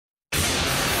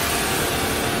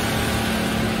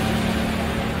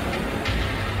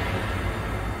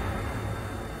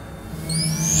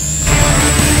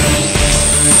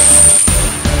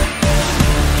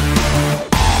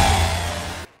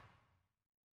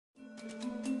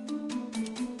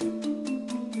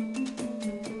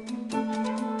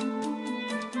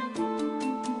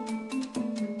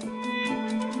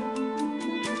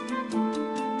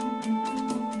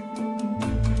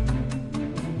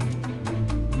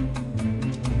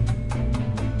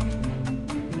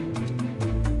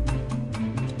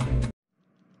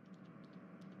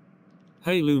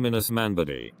Hey Luminous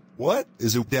Manbuddy. What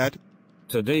is it, Dad?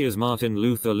 Today is Martin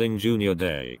Luther King Jr.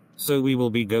 Day, so we will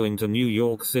be going to New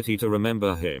York City to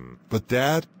remember him. But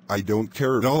Dad, I don't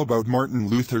care at all about Martin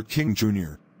Luther King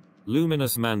Jr.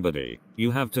 Luminous Manbuddy,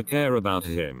 you have to care about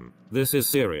him. This is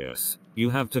serious.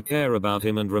 You have to care about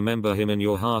him and remember him in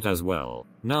your heart as well.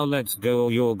 Now let's go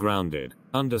or you're grounded.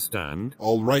 Understand?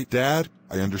 Alright Dad,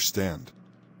 I understand.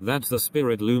 That's the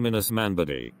spirit, Luminous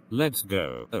Manbuddy. Let's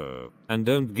go. Oh, and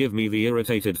don't give me the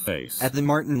irritated face. At the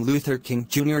Martin Luther King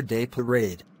Jr. Day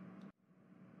Parade.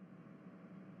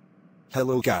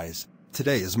 Hello guys,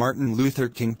 today is Martin Luther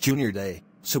King Jr. Day,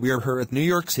 so we are here at New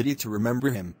York City to remember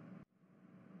him.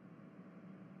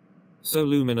 So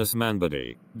Luminous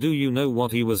Manbuddy, do you know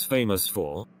what he was famous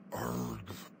for?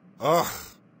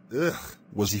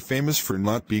 Was he famous for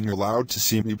not being allowed to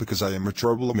see me because I am a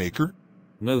troublemaker?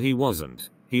 No, he wasn't.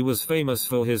 He was famous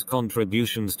for his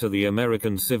contributions to the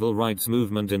American civil rights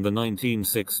movement in the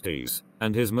 1960s,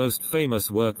 and his most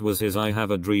famous work was his I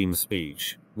Have a Dream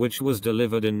speech, which was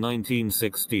delivered in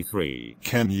 1963.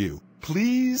 Can you,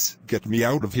 please, get me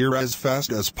out of here as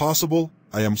fast as possible?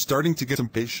 I am starting to get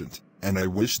impatient, and I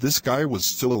wish this guy was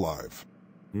still alive.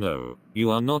 No,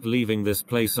 you are not leaving this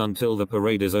place until the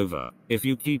parade is over. If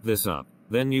you keep this up,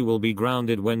 then you will be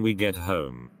grounded when we get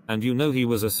home. And you know he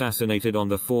was assassinated on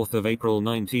the 4th of April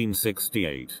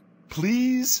 1968.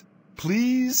 Please,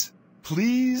 please,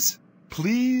 please,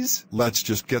 please, let's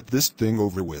just get this thing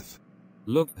over with.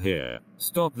 Look here,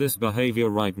 stop this behavior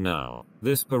right now.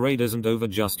 This parade isn't over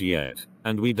just yet,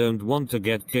 and we don't want to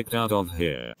get kicked out of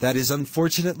here. That is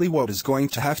unfortunately what is going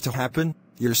to have to happen.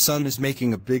 Your son is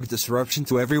making a big disruption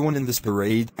to everyone in this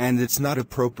parade, and it's not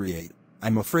appropriate.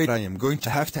 I'm afraid I am going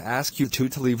to have to ask you two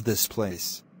to leave this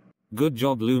place. Good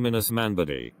job, Luminous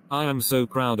Manbuddy. I am so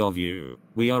proud of you.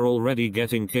 We are already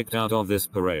getting kicked out of this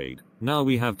parade. Now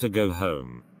we have to go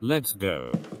home. Let's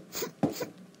go.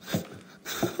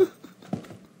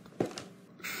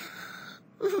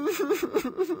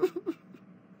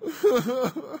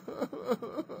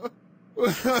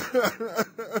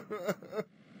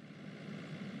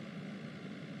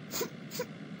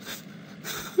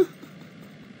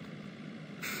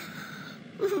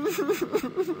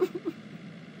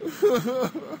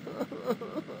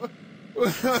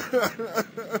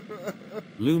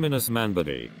 Luminous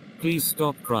Manbuddy, please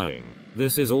stop crying.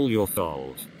 This is all your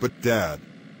fault. But Dad,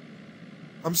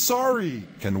 I'm sorry.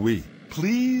 Can we,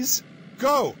 please,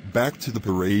 go back to the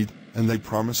parade, and I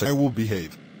promise I will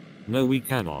behave. No, we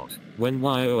cannot. When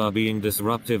YO are being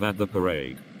disruptive at the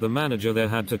parade, the manager there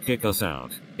had to kick us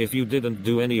out. If you didn't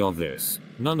do any of this,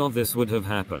 none of this would have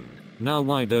happened. Now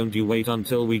why don't you wait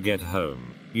until we get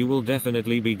home? You will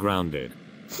definitely be grounded.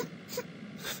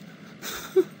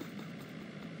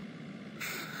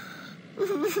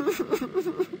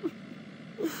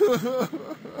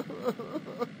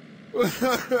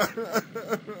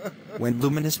 When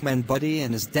Luminous Manbuddy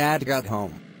and his dad got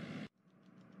home.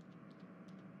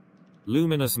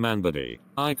 Luminous Manbuddy,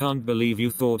 I can't believe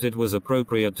you thought it was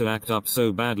appropriate to act up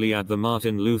so badly at the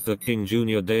Martin Luther King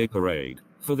Jr. Day Parade.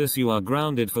 For this you are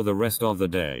grounded for the rest of the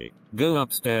day. Go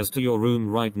upstairs to your room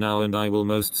right now and I will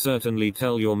most certainly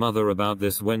tell your mother about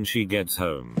this when she gets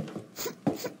home.